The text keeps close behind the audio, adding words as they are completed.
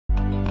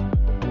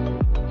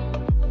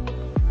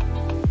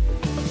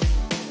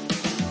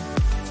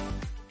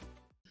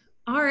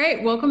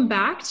right, welcome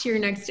back to your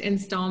next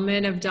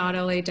installment of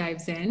dot.LA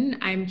Dives In.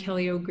 I'm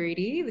Kelly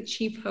O'Grady, the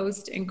chief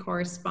host and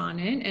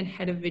correspondent and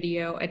head of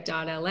video at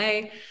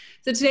dot.LA.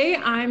 So today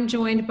I'm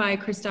joined by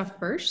Christoph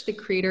Bertsch, the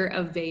creator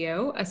of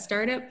Vejo, a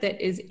startup that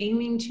is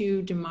aiming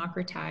to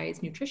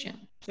democratize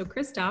nutrition. So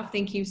Christoph,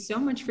 thank you so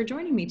much for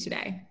joining me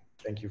today.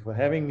 Thank you for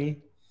having me.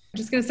 I'm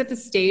just going to set the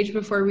stage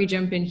before we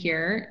jump in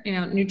here. You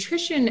know,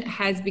 nutrition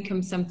has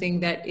become something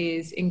that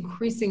is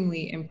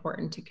increasingly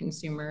important to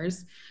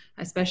consumers,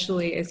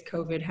 especially as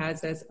COVID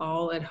has us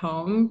all at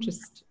home,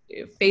 just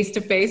face to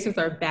face with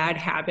our bad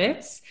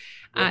habits.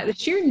 The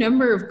sheer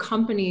number of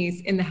companies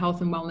in the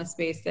health and wellness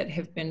space that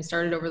have been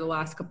started over the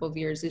last couple of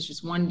years is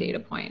just one data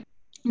point.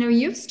 Now,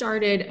 you've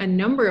started a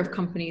number of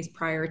companies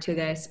prior to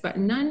this, but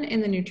none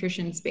in the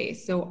nutrition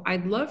space. So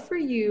I'd love for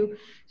you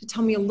to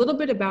tell me a little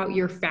bit about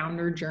your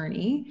founder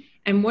journey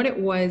and what it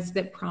was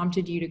that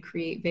prompted you to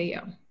create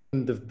Vejo.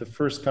 The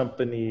first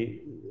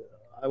company,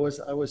 I was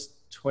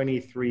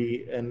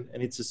 23 and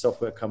it's a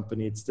software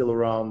company. It's still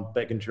around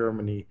back in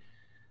Germany.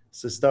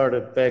 So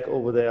started back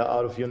over there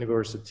out of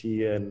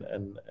university and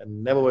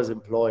never was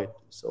employed.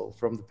 So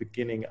from the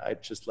beginning, I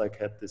just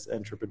had this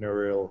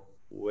entrepreneurial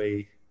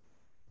way.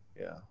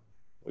 Yeah,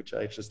 which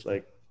I just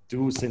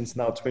do since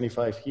now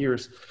 25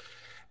 years.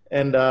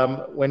 And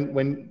when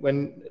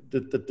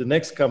the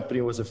next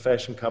company was a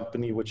fashion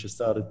company, which I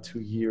started 2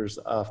 years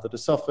after the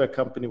software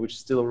company, which is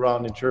still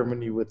around in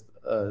Germany with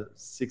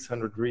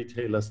 600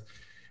 retailers.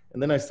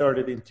 And then I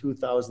started in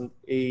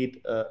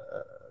 2008 a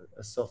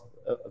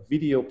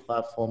video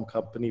platform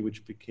company,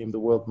 which became the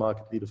world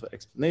market leader for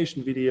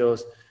explanation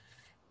videos.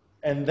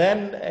 And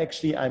then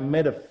actually I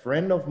met a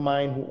friend of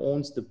mine who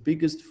owns the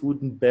biggest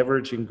food and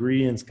beverage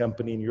ingredients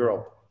company in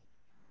Europe.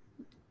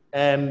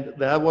 And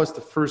that was the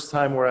first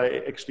time where I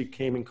actually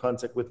came in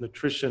contact with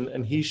nutrition.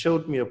 And he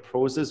showed me a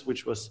process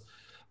which was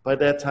by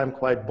that time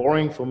quite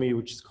boring for me,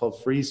 which is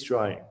called freeze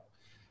drying.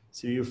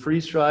 So you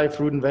freeze dry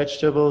fruit and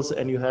vegetables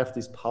and you have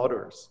these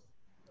powders.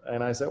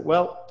 And I said,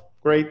 well,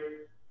 great.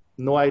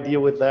 No idea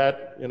with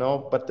that,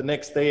 but the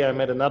next day I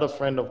met another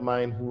friend of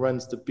mine who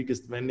runs the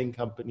biggest vending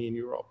company in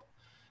Europe.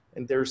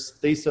 And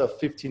they serve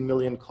 15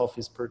 million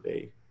coffees per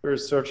day. We're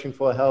searching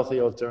for a healthy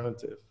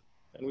alternative.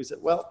 And we said,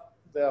 well,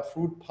 there are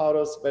fruit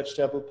powders,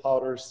 vegetable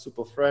powders,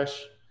 super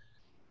fresh.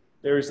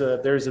 There's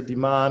a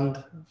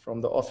demand from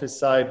the office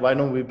side. Why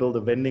don't we build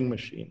a vending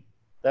machine?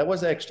 That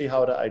was actually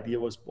how the idea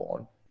was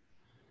born.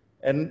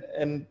 And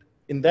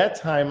in that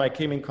time, I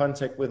came in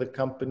contact with a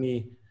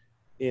company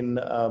in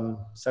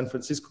San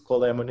Francisco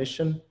called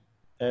Ammunition.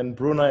 And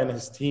Bruno and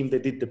his team, they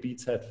did the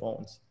Beats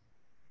headphones.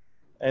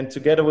 And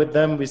together with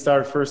them, we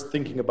started first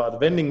thinking about the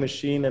vending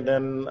machine. And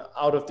then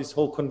out of this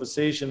whole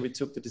conversation, we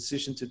took the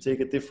decision to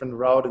take a different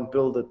route and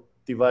build a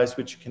device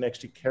which you can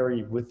actually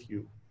carry with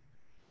you,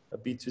 a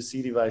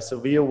B2C device. So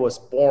Vejo was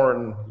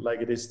born like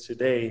it is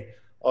today.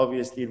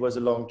 Obviously, it was a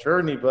long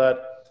journey,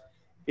 but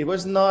it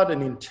was not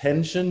an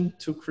intention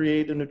to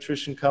create a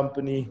nutrition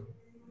company,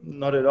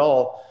 not at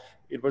all.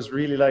 It was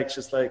really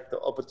just the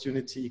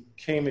opportunity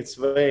came its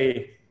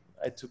way.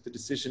 I took the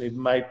decision it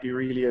might be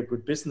really a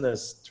good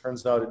business.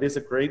 Turns out it is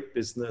a great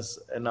business.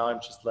 And now I'm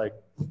just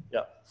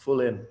full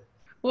in.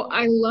 Well,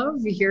 I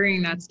love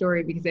hearing that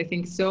story because I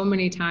think so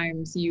many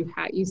times you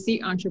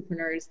see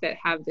entrepreneurs that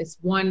have this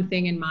one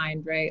thing in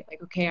mind, right?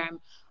 Like, okay,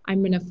 I'm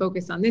going to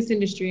focus on this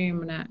industry. I'm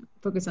going to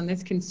focus on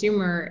this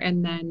consumer.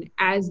 And then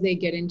as they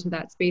get into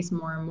that space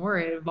more and more,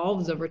 it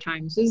evolves over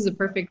time. So this is a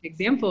perfect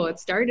example. It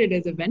started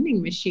as a vending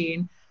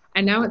machine.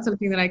 And now it's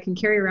something that I can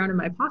carry around in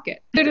my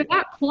pocket. So to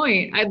that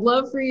point, I'd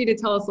love for you to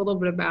tell us a little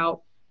bit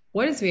about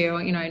what is Vejo.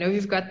 I know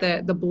you've got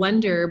the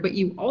blender, but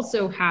you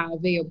also have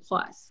Vejo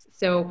Plus.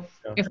 So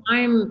if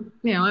I'm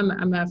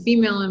a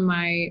female in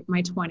my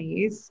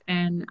 20s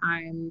and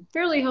I'm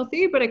fairly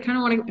healthy, but I kind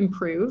of want to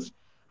improve,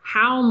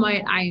 how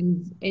might I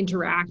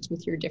interact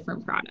with your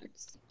different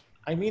products?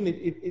 I mean,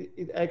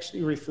 it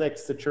actually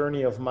reflects the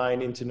journey of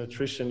mine into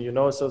nutrition,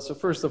 So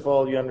first of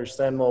all, you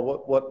understand more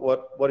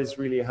what is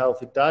really a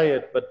healthy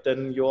diet, but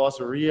then you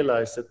also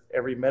realize that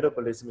every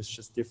metabolism is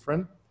just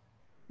different.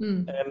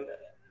 And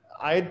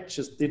I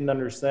just didn't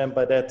understand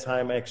by that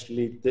time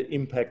actually the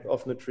impact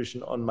of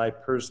nutrition on my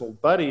personal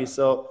body.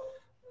 So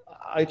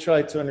I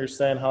tried to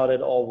understand how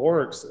that all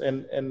works.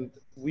 And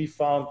we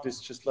found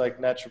this just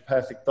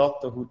naturopathic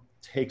doctor who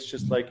takes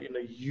just in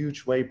a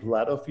huge way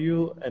blood of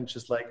you and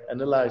just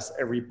analyze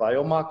every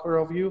biomarker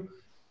of you.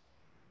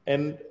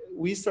 And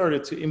we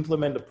started to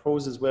implement a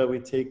process where we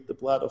take the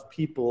blood of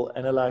people,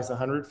 analyze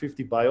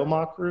 150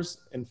 biomarkers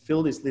and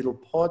fill these little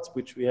pots,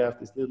 which we have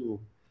these little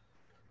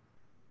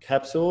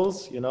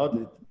capsules,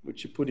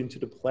 which you put into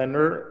the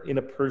blender in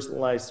a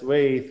personalized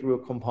way through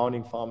a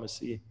compounding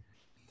pharmacy.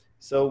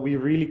 So we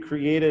really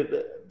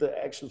created the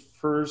actual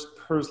first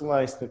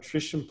personalized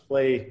nutrition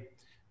play,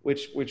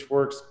 which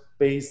works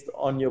based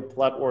on your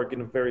blood work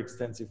in a very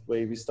extensive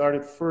way. We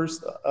started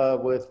first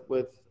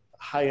with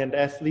high-end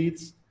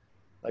athletes,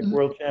 like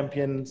world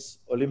champions,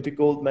 Olympic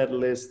gold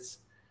medalists,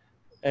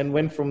 and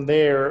went from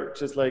there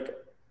just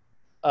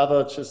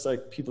other just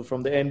like people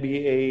from the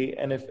NBA,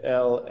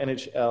 NFL,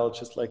 NHL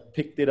just like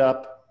picked it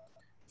up.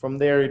 From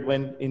there, it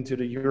went into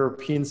the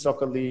European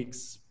soccer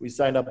leagues. We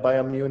signed up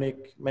Bayern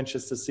Munich,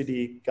 Manchester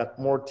City, got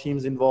more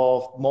teams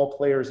involved, more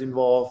players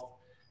involved.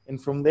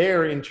 And from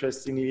there,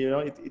 interestingly, you know,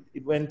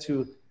 it went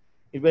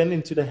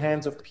into the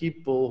hands of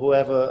people who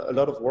have a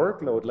lot of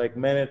workload, like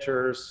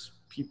managers,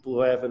 people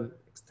who have an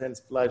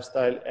extensive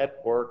lifestyle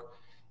at work.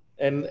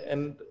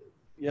 And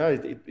yeah,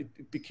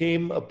 it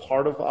became a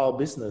part of our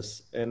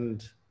business.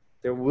 And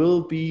there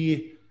will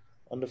be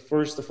on the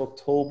 1st of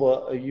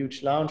October a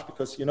huge launch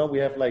because, you know, we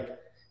have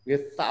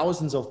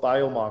thousands of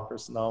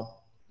biomarkers now.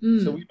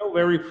 So we know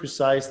very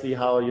precisely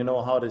how, you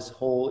know, how this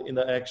whole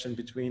interaction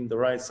between the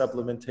right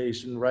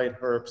supplementation, right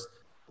herbs,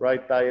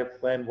 right diet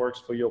plan works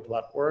for your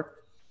blood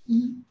work.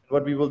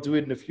 What we will do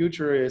in the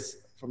future is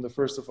from the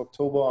 1st of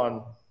October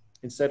on,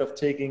 instead of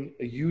taking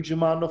a huge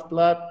amount of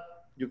blood,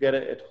 you get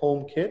an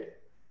at-home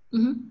kit.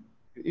 You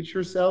itch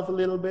yourself a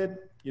little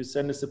bit, you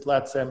send us a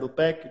blood sample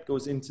back, it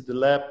goes into the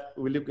lab,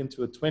 we look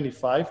into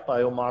 25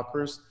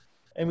 biomarkers,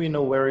 and we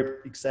know very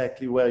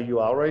exactly where you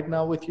are right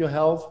now with your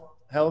health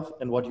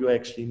and what you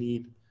actually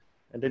need.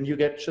 And then you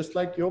get just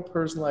like your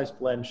personalized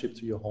plan shipped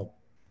to your home.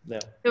 Yeah.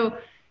 So,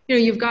 you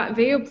know, you've got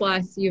Vejo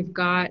Plus, you've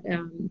got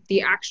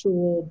the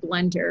actual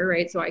blender,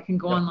 right? So I can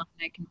go online,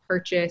 I can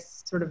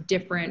purchase sort of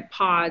different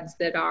pods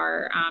that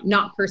are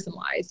not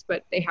personalized,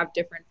 but they have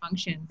different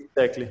functions.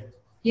 Exactly.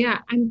 Yeah,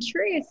 I'm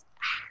curious,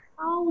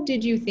 how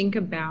did you think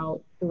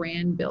about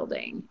brand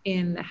building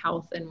in the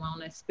health and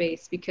wellness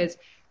space? Because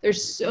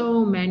there's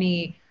so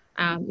many,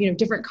 you know,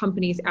 different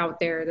companies out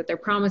there that they're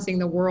promising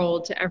the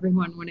world to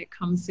everyone when it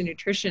comes to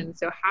nutrition.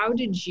 So how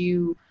did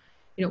you,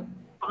 you know,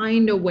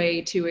 find a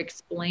way to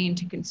explain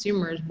to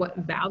consumers what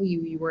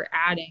value you were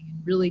adding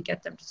and really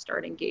get them to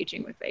start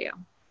engaging with Vejo?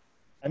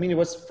 I mean, it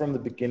was from the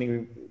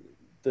beginning,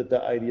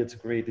 the idea to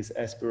create this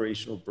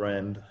aspirational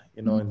brand,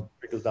 you know, and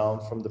trickle down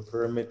from the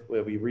pyramid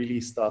where we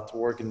really start to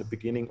work in the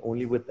beginning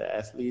only with the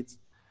athletes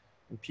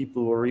and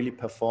people who are really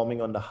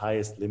performing on the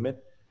highest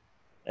limit.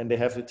 And they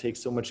have to take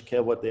so much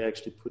care what they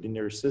actually put in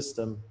their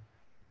system.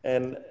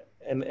 And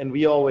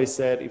we always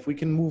said, if we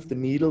can move the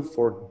needle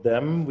for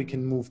them, we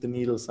can move the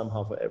needle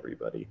somehow for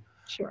everybody.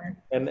 Sure.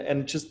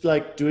 And just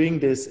like doing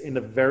this in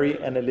a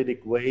very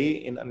analytic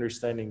way in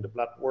understanding the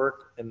blood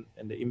work and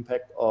the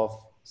impact of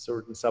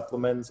certain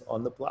supplements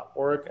on the blood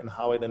work and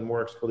how it then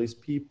works for these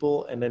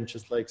people. And then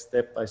just like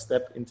step by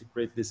step,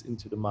 integrate this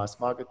into the mass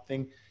market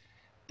thing.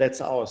 That's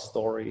our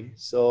story.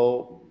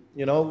 So,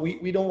 you know,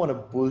 we don't want to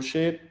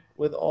bullshit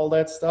with all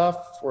that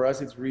stuff. For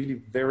us, it's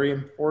really very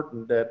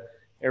important that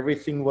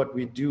everything what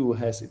we do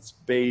has its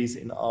base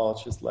in our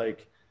just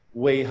like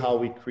way how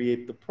we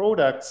create the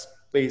products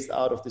based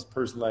out of this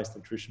personalized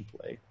nutrition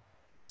play.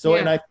 So,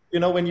 and you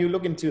know, when you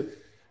look into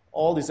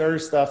all this other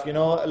stuff, you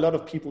know, a lot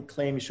of people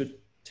claim you should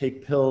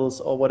take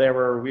pills or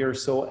whatever. We are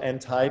so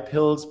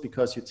anti-pills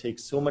because you take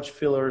so much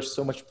fillers,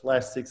 so much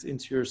plastics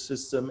into your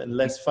system and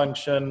less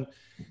function.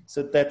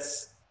 So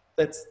that's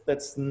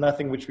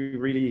nothing which we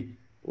really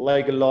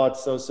like a lot.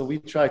 So we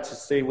try to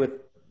stay with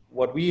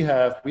what we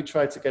have. We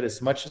try to get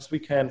as much as we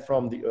can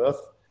from the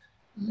earth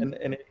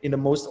and in the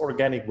most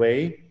organic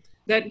way.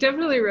 That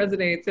definitely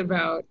resonates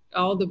about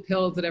all the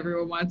pills that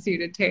everyone wants you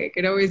to take.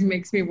 It always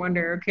makes me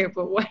wonder, okay,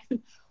 but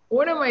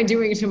what am I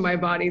doing to my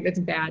body that's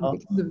bad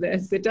because of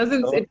this? It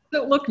doesn't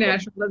look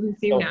natural, doesn't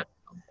seem natural.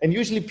 And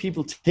usually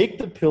people take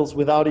the pills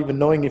without even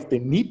knowing if they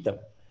need them.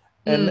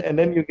 And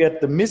then you get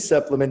the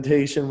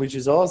missupplementation, which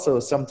is also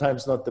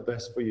sometimes not the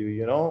best for you,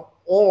 you know?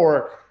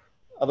 Or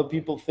other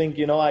people think,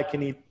 you know, I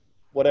can eat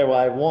whatever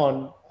I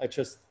want. I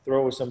just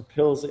throw some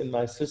pills in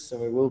my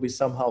system. It will be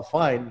somehow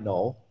fine.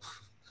 No.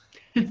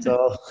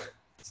 So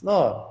it's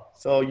not.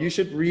 So you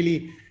should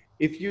really,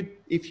 if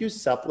you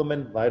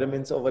supplement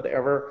vitamins or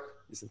whatever,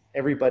 listen,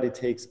 everybody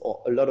takes,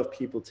 or a lot of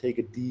people take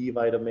a D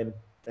vitamin.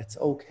 That's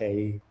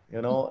okay.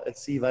 You know, a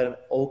C vitamin,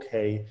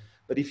 okay.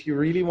 But if you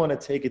really want to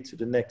take it to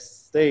the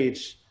next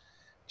stage,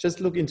 just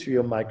look into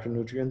your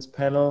micronutrients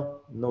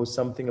panel, know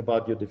something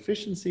about your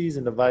deficiencies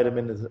in the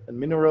vitamins and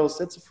minerals.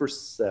 That's the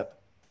first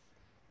step.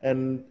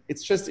 And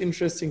it's just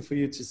interesting for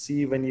you to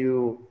see when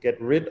you get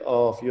rid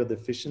of your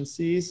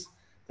deficiencies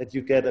that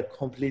you get a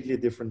completely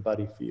different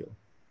body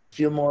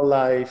feel more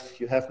alive,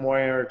 you have more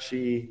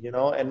energy, you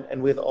know,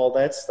 and with all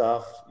that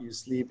stuff, you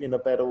sleep in a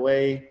better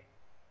way,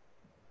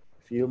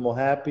 feel more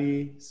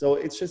happy. So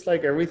it's just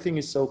like everything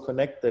is so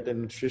connected,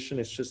 and nutrition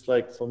is just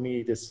like, for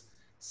me, this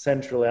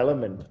central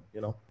element,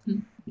 you know.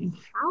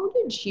 How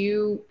did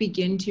you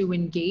begin to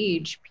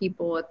engage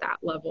people at that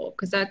level?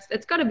 Because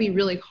that's got to be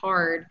really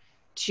hard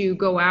to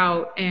go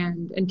out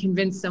and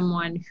convince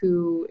someone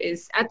who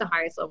is at the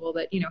highest level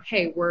that, you know,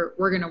 hey, we're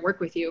going to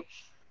work with you.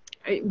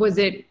 Was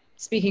it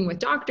speaking with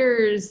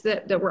doctors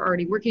that were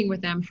already working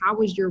with them? How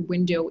was your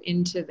window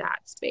into that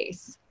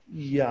space?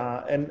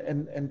 Yeah,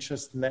 and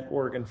just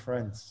network and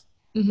friends.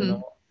 You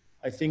know,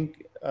 I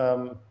think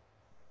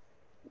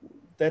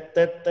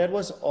that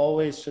was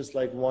always just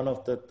like one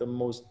of the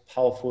most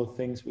powerful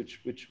things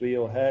which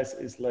Vejo has,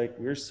 is like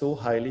we're so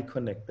highly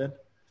connected.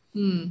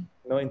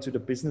 into the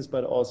business,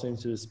 but also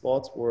into the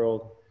sports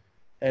world.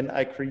 And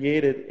I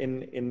created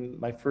in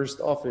my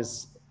first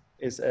office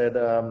is at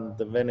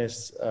the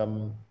Venice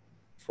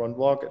front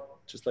walk,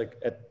 just like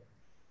at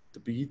the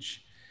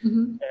beach.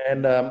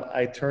 And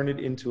I turned it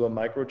into a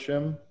micro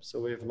gym. So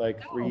we have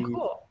like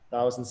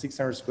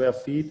 3,600 square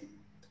feet.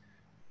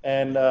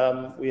 And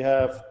we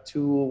have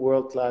 2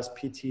 world-class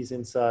PTs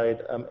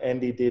inside.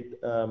 Andy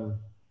did the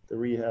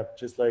rehab,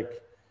 just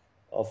like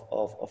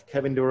of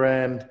Kevin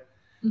Durant.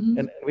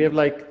 And we have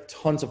like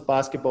tons of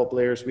basketball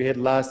players. We had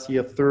last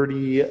year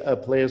 30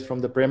 players from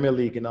the Premier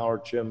League in our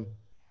gym.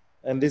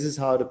 And this is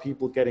how the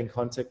people get in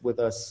contact with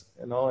us,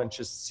 and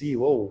just see,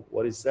 whoa,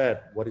 what is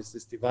that? What is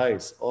this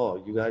device?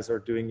 Oh, you guys are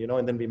doing,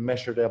 and then we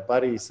measure their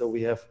body. So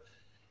we have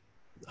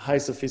high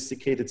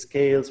sophisticated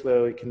scales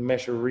where we can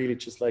measure really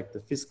just like the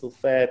physical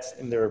fats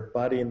in their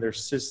body, in their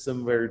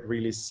system, where it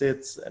really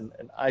sits, and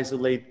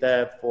isolate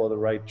that for the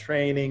right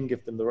training,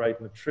 give them the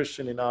right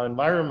nutrition in our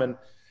environment.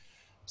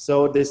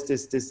 So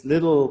this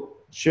little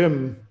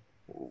gym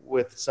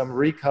with some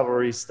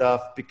recovery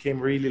stuff became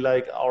really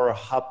like our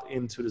hub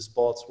into the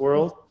sports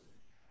world,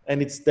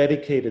 and it's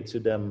dedicated to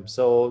them.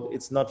 So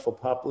it's not for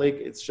public,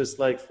 it's just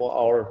like for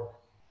our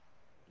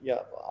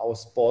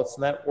sports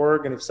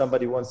network. And if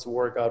somebody wants to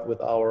work out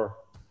with our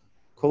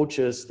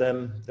coaches,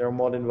 then they're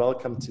more than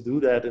welcome to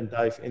do that and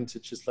dive into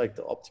just like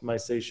the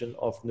optimization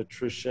of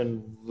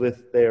nutrition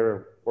with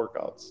their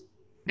workouts.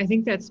 I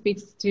think that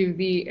speaks to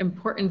the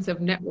importance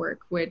of network,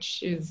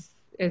 which is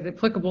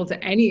applicable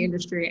to any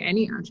industry,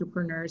 any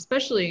entrepreneur,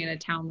 especially in a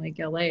town like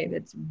LA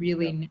that's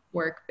really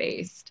network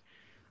based.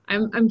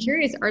 I'm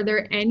curious, are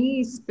there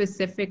any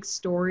specific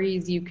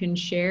stories you can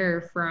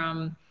share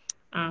from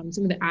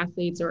some of the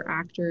athletes or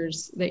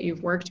actors that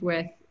you've worked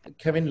with?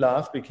 Kevin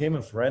Love became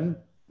a friend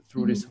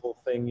through this whole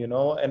thing,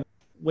 and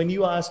when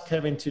you ask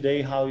Kevin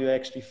today how you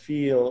actually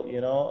feel,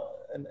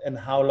 and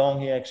how long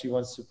he actually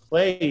wants to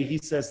play, he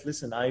says,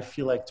 listen, I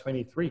feel like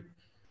 23.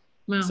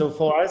 Wow. So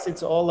for us,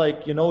 it's all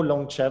like,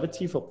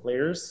 longevity for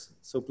players.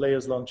 So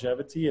players'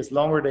 longevity, as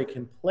longer they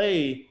can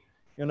play,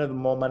 the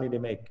more money they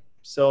make.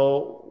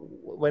 So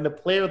when a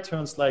player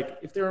turns, like,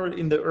 if they're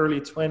in the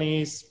early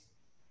 20s,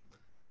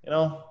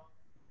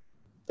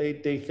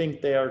 they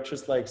think they are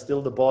just like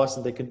still the boss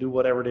and they can do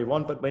whatever they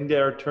want. But when they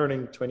are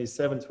turning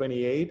 27,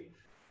 28,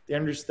 they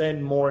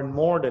understand more and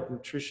more that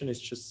nutrition is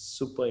just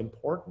super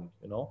important,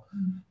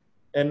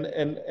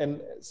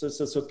 And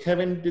so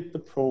Kevin did the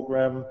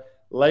program,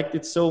 liked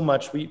it so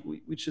much.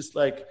 We just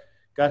like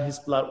got his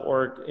blood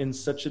work in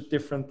such a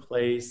different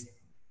place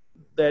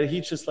that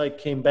he just like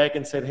came back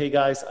and said, hey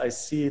guys, I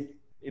see it.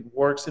 It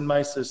works in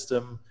my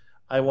system.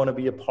 I want to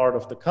be a part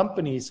of the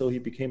company. So he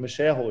became a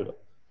shareholder.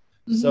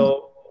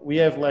 So we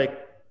have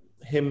like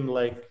him,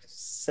 like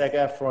Zac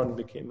Efron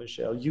became a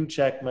shareholder, Hugh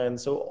Jackman.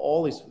 So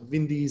all these,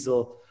 Vin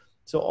Diesel.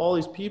 So all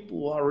these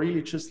people are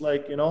really just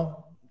like,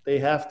 they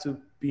have to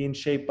be in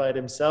shape by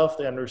themselves.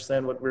 They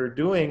understand what we're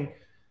doing.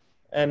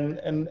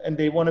 And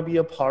they want to be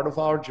a part of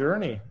our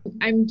journey.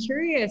 I'm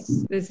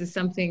curious, this is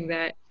something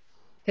that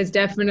has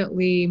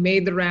definitely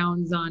made the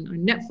rounds on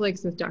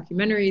Netflix with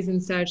documentaries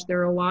and such.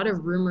 There are a lot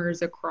of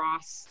rumors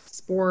across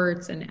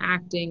sports and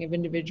acting of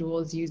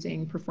individuals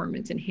using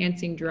performance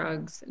enhancing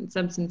drugs and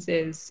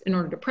substances in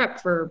order to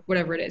prep for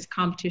whatever it is,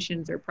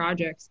 competitions or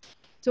projects.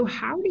 So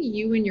how do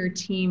you and your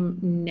team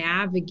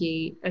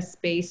navigate a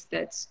space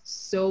that's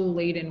so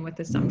laden with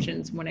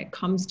assumptions when it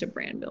comes to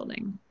brand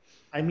building?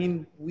 I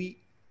mean,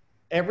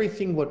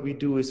 everything what we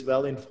do is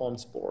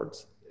well-informed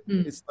sports.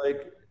 It's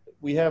like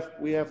we have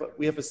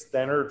a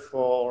standard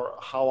for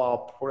how our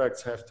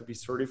products have to be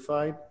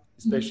certified,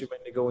 especially when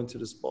they go into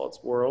the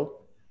sports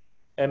world.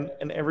 And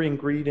every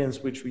ingredients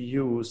which we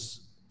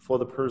use for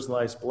the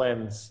personalized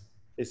blends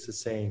is the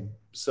same.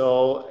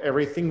 So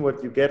everything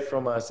what you get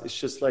from us is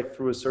just like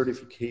through a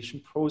certification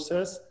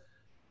process.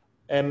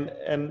 And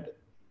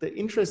the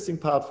interesting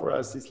part for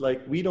us is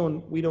like we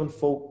don't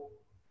focus.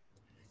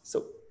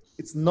 So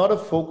it's not a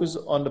focus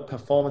on the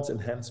performance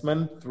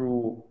enhancement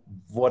through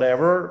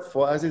whatever.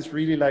 For us, it's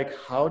really like,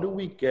 how do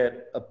we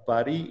get a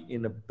body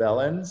in a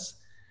balance,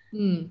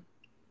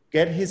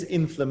 get his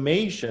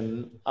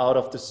inflammation out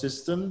of the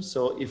system.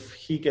 So if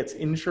he gets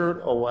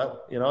injured or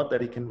what,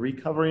 that he can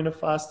recover in a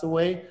faster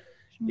way.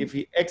 If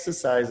he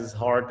exercises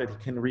hard, that he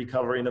can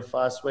recover in a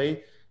fast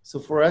way. So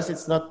for us,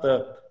 it's not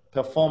the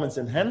performance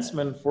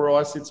enhancement. For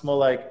us, it's more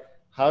like,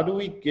 how do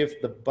we give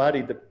the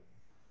body the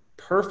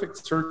perfect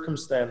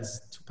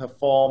circumstance to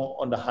perform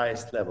on the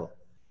highest level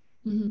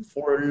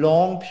for a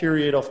long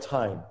period of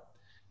time.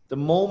 The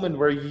moment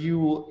where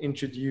you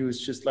introduce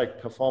just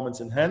like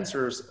performance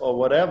enhancers or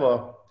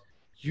whatever,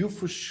 you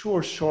for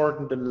sure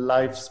shorten the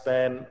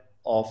lifespan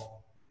of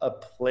a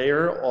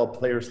player or a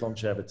player's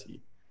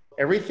longevity.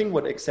 Everything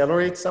what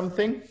accelerates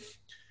something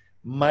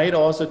might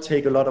also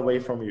take a lot away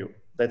from you.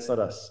 That's not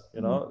us,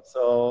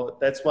 So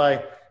that's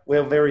why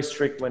we're very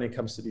strict when it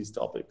comes to these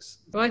topics.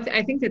 Well,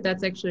 I think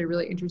that's actually a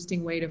really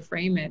interesting way to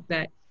frame it,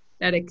 that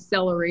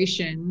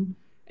acceleration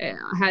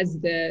has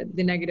the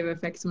negative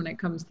effects when it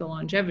comes to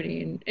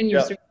longevity. And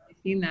you've certainly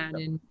seen that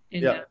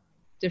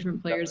in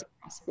different players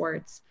across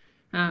sports.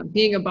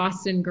 Being a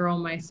Boston girl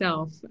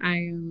myself,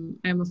 I'm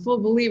a full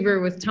believer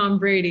with Tom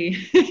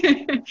Brady,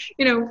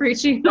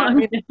 preaching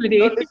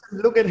longevity.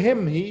 Look at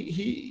him.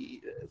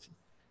 He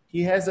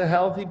has a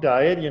healthy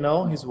diet.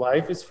 His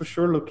wife is for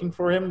sure looking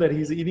for him, that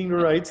he's eating the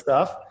right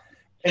stuff,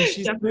 and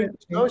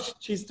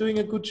she's doing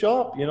a good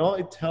job.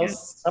 It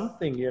tells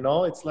something.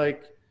 It's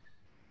like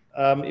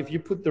if you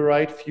put the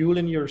right fuel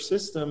in your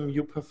system,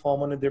 you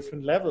perform on a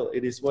different level.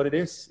 It is what it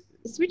is.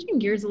 Switching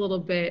gears a little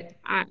bit,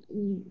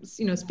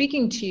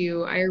 speaking to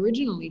you, I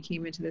originally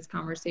came into this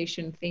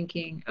conversation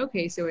thinking,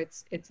 okay, so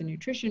it's a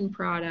nutrition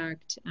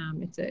product,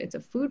 it's a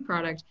food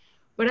product,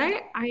 but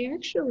I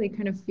actually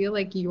kind of feel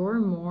like you're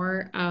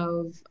more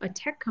of a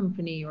tech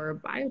company or a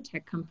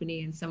biotech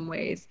company in some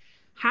ways.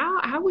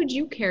 How would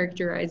you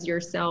characterize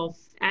yourself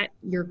at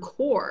your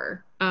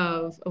core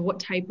of what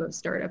type of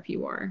startup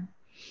you are?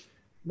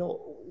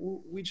 No,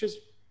 we just,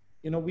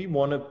 we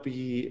want to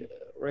be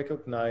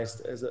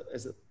recognized as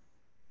a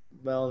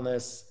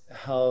wellness,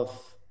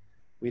 health.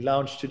 We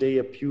launched today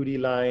a beauty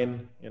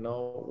line,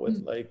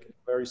 with like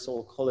very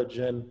soul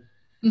collagen,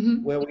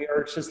 where we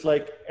are just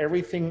like,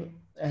 everything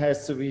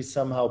has to be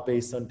somehow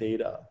based on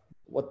data.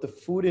 What the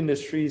food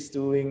industry is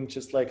doing,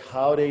 just like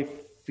how they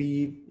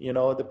feed,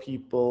 the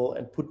people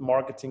and put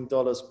marketing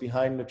dollars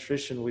behind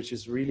nutrition, which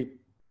is really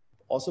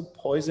also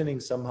poisoning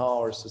somehow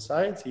our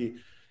society,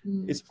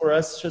 is for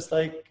us just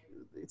like,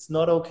 it's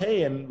not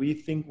okay. And we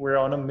think we're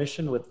on a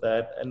mission with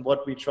that. And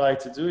what we try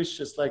to do is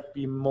just like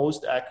be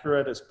most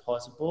accurate as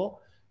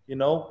possible,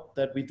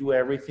 that we do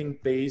everything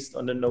based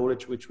on the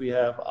knowledge which we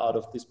have out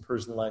of this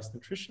personalized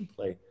nutrition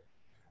play.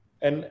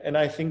 And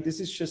I think this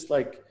is just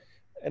like,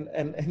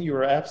 and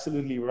you're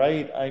absolutely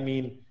right. I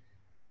mean,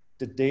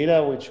 the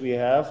data which we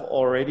have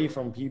already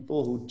from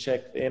people who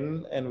checked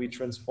in and we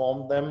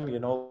transformed them,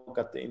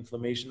 got the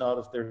inflammation out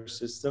of their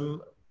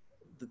system.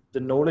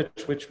 The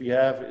knowledge which we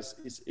have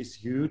is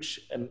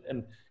huge,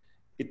 and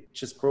it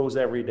just grows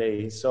every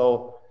day.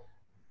 So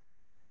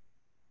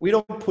we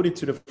don't put it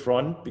to the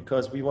front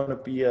because we want to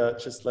be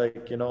just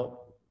like,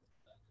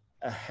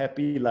 a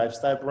happy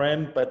lifestyle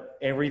brand, but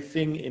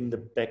everything in the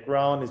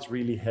background is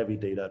really heavy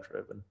data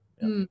driven.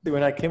 Yeah.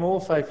 When I came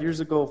over 5 years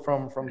ago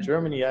from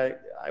Germany,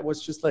 I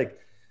was just like,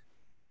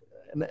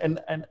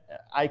 and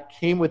I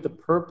came with the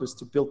purpose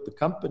to build the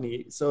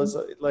company. So it's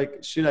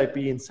like, should I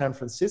be in San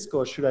Francisco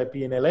or should I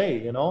be in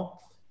LA,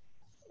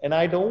 And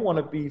I don't want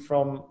to be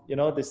from,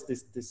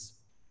 this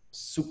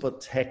super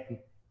tech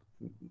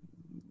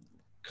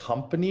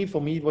company.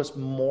 For me, it was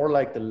more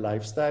like the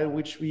lifestyle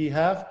which we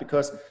have,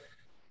 because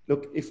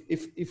look,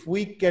 if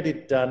we get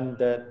it done,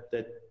 that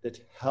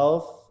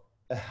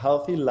a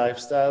healthy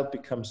lifestyle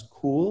becomes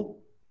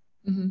cool,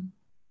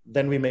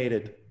 then we made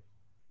it.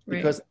 Right.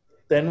 Because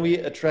then we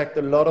attract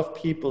a lot of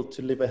people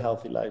to live a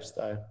healthy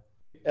lifestyle.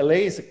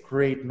 LA is a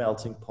great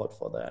melting pot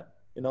for that,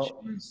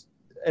 Sure.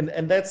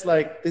 And that's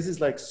like, this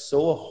is like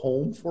so a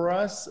home for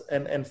us.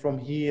 And from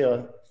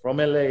here, from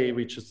LA,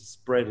 we just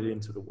spread it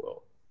into the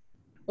world.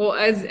 Well,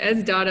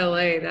 as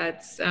dot.LA,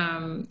 that's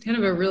kind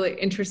of a really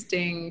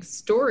interesting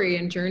story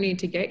and journey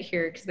to get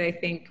here, because I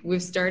think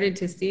we've started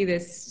to see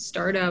this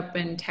startup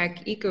and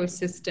tech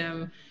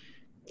ecosystem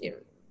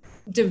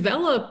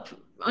develop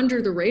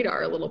under the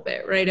radar a little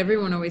bit, right?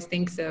 Everyone always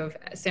thinks of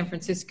San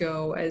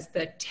Francisco as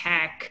the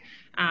tech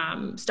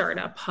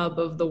startup hub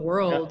of the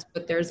world,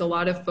 but there's a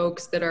lot of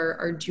folks that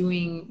are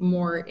doing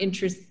more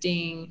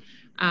interesting,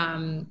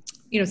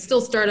 still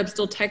startup,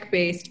 still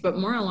tech-based, but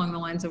more along the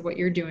lines of what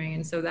you're doing.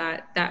 And so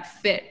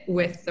that fit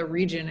with the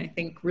region, I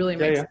think, really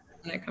makes sense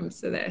when it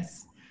comes to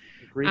this.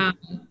 I'm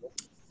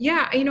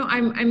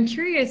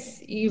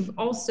curious, you've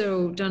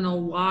also done a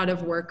lot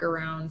of work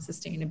around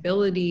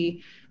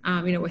sustainability,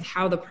 with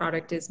how the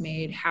product is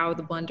made, how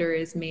the blender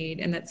is made,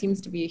 and that seems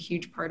to be a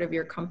huge part of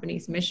your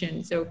company's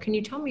mission. So can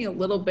you tell me a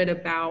little bit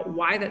about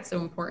why that's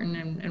so important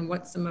and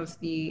what some of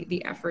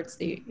the efforts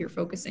that you're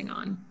focusing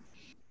on?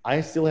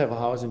 I still have a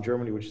house in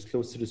Germany, which is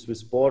close to the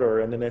Swiss border,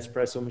 and an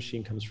espresso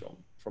machine comes from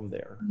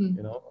there,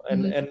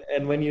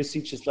 and when you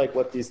see just like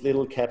what these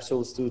little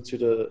capsules do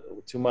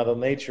to Mother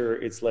Nature,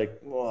 it's like,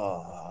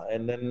 wow.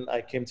 And then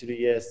I came to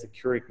the US, the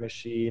Keurig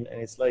machine,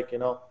 and it's like,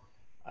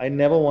 I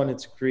never wanted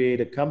to create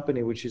a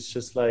company which is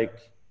just like,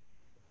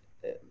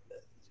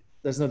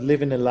 does not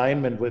live in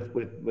alignment with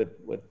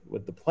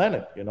the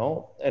planet,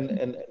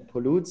 and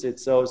pollutes it.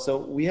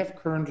 So we have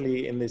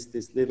currently in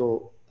this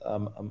little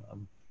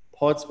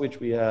pots which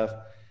we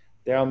have,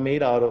 they are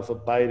made out of a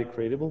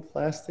biodegradable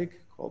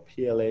plastic called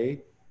PLA.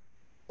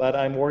 But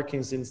I'm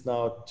working since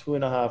now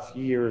 2.5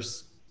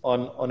 years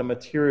on a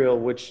material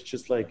which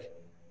just like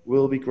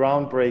will be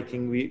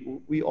groundbreaking.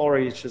 We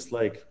already just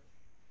like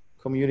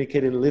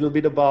communicated a little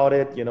bit about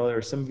it. There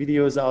are some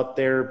videos out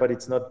there, but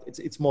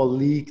it's more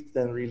leaked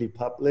than really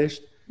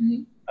published.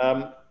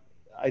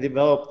 I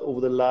developed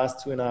over the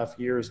last 2.5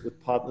 years with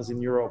partners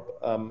in Europe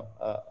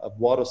a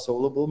water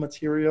soluble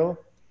material.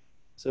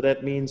 So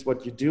that means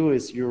what you do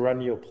is you run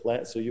your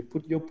plant. So you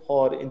put your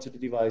pod into the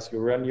device, you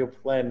run your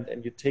plant,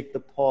 and you take the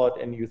pod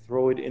and you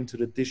throw it into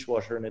the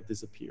dishwasher and it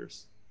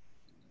disappears.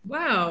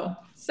 Wow.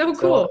 So So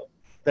cool.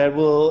 that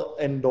will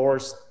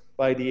endorse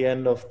by the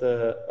end of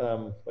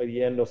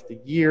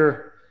the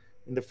year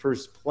in the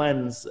first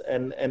plans.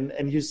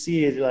 And you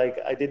see it, like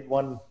I did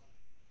one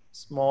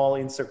small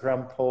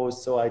Instagram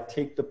post. So I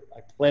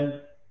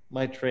blend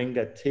my drink,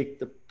 I take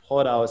the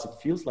pot out. It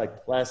feels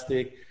like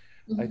plastic.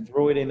 I Mhm.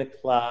 throw it in a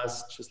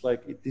glass, just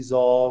like it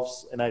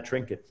dissolves, and I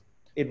drink it.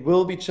 It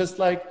will be just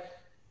like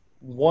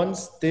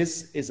once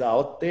this is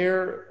out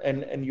there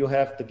and you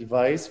have the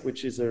device,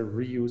 which is a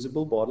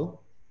reusable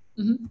bottle,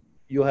 Mhm.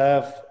 you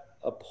have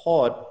a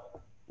pod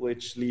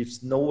which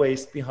leaves no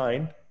waste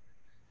behind,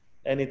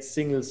 and it's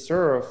single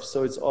serve,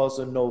 so it's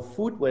also no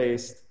food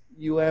waste.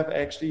 You have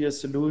actually a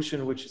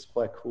solution which is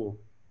quite cool.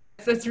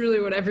 That's really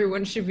what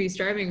everyone should be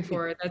striving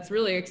for. That's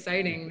really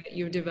exciting that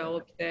you've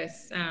developed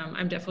this.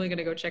 I'm definitely going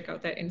to go check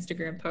out that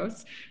Instagram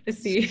post to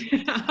see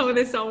how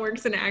this all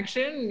works in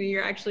action.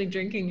 You're actually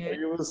drinking it.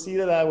 You will see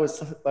that I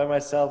was by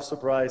myself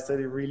surprised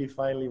that it really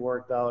finally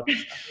worked out.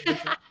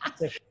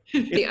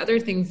 The other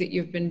things that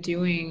you've been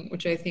doing,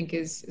 which I think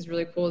is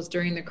really cool, is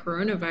during the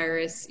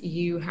coronavirus,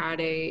 you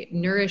had a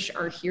Nourish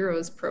Our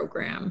Heroes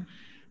program.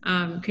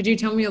 Could you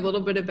tell me a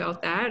little bit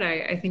about that?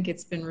 I think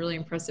it's been really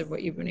impressive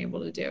what you've been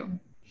able to do.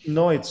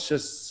 No, it's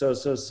just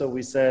so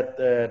we said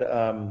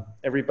that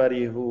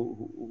everybody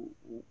who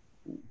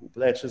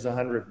pledges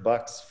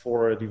 $100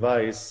 for a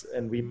device,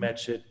 and we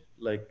match it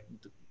like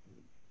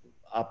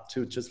up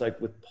to just like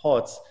with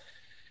pods,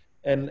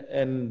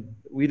 and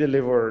we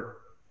deliver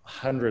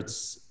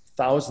hundreds,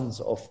 thousands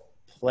of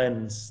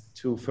plans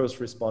to first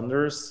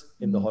responders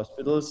in the Mhm.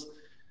 hospitals.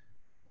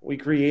 We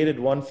created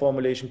one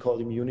formulation called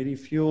Immunity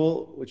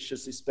Fuel, which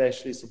just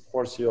especially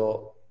supports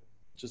your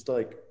just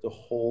like the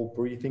whole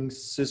breathing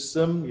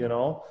system,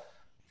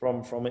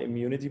 from an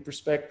immunity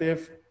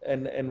perspective.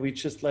 And we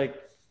just like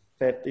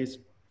fed these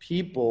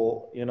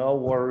people,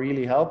 who are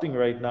really helping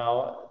right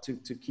now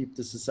to keep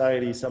the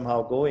society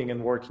somehow going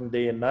and working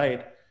day and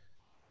night.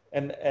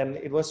 And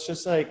it was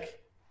just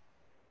like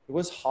it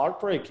was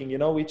heartbreaking.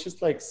 We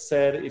just like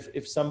said,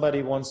 if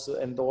somebody wants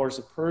to endorse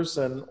a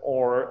person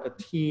or a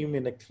team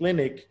in a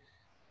clinic,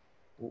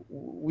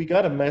 we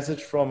got a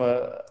message from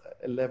a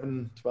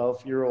 11,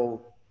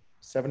 12-year-old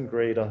seventh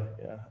grader.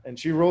 Yeah. And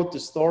she wrote the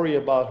story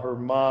about her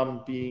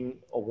mom being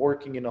or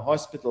working in a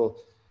hospital,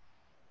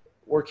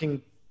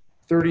 working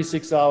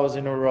 36 hours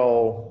in a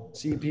row,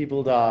 see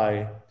people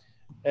die,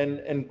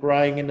 and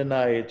crying in the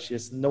night. She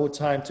has no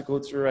time to go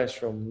to the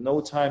restroom,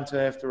 no time to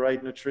have the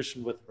right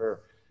nutrition with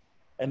her.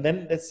 And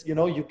then that's,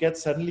 you get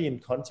suddenly in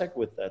contact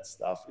with that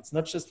stuff. It's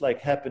not just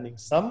like happening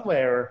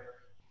somewhere.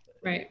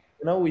 Right.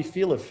 We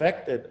feel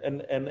affected,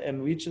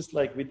 and we just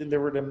like we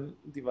deliver them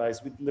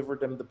device, we deliver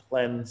them the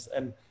plans,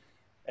 and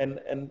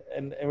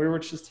we were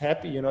just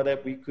happy,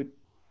 that we could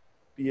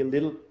be a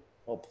little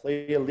or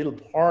play a little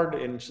part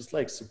in just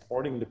like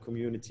supporting the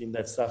community and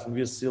that stuff, and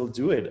we'll still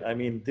do it. I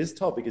mean, this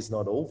topic is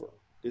not over.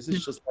 This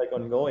is just like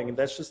ongoing, and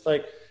that's just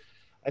like,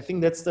 I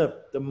think that's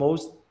the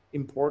most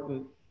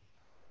important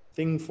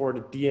thing for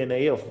the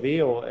DNA of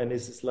Vejo. And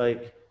this is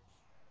like,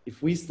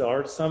 if we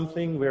start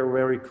something, we're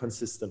very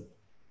consistent.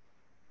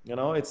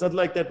 It's not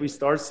like that we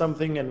start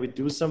something and we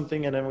do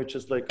something and then we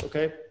just like,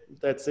 okay,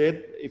 that's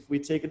it. If we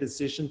take a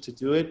decision to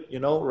do it,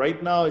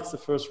 right now it's the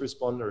first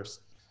responders.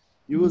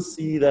 You will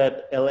see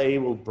that LA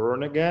will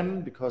burn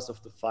again because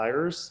of the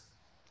fires.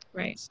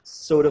 Right.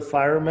 So the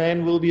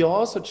firemen will be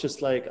also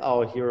just like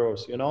our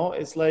heroes.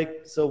 It's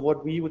like, so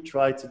what we would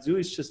try to do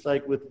is just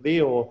like with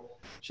Vejo,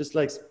 just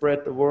like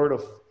spread the word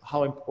of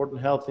how important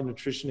health and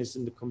nutrition is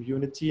in the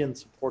community and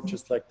support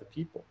just like the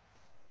people.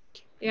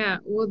 Yeah,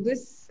 well,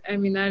 I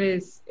mean, that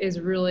is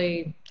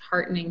really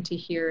heartening to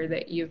hear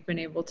that you've been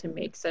able to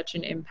make such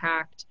an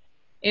impact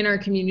in our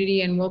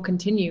community and will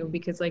continue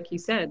because, like you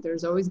said,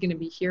 there's always going to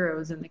be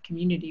heroes in the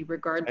community,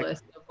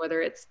 regardless of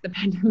whether it's the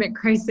pandemic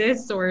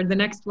crisis or the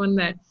next one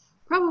that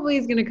probably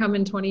is going to come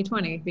in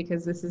 2020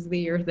 because this is the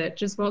year that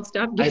just won't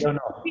stop. I don't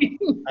know.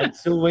 I'm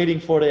still waiting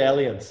for the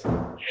aliens.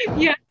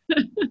 Yeah.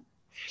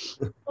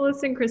 Well,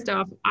 listen,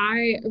 Christoph,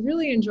 I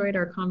really enjoyed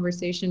our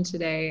conversation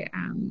today.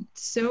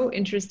 So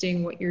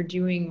interesting what you're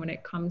doing when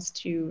it comes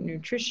to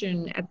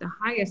nutrition at the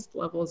highest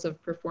levels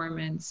of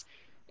performance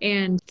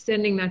and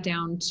sending that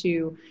down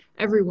to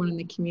everyone in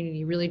the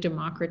community, really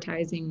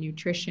democratizing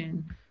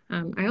nutrition.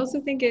 I also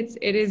think it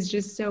is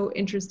just so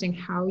interesting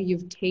how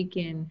you've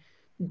taken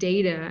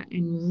data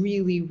and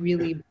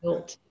really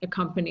built a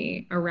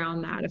company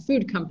around that, a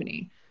food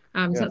company.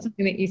 It's not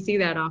something that you see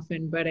that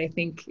often, but I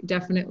think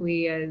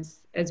definitely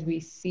as we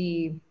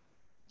see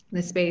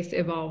the space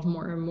evolve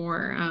more and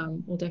more,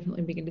 we'll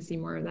definitely begin to see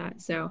more of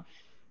that. So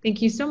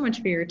thank you so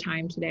much for your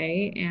time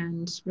today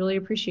and really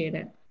appreciate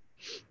it.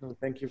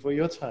 Thank you for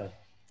your time.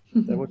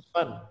 That was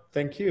fun.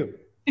 Thank you.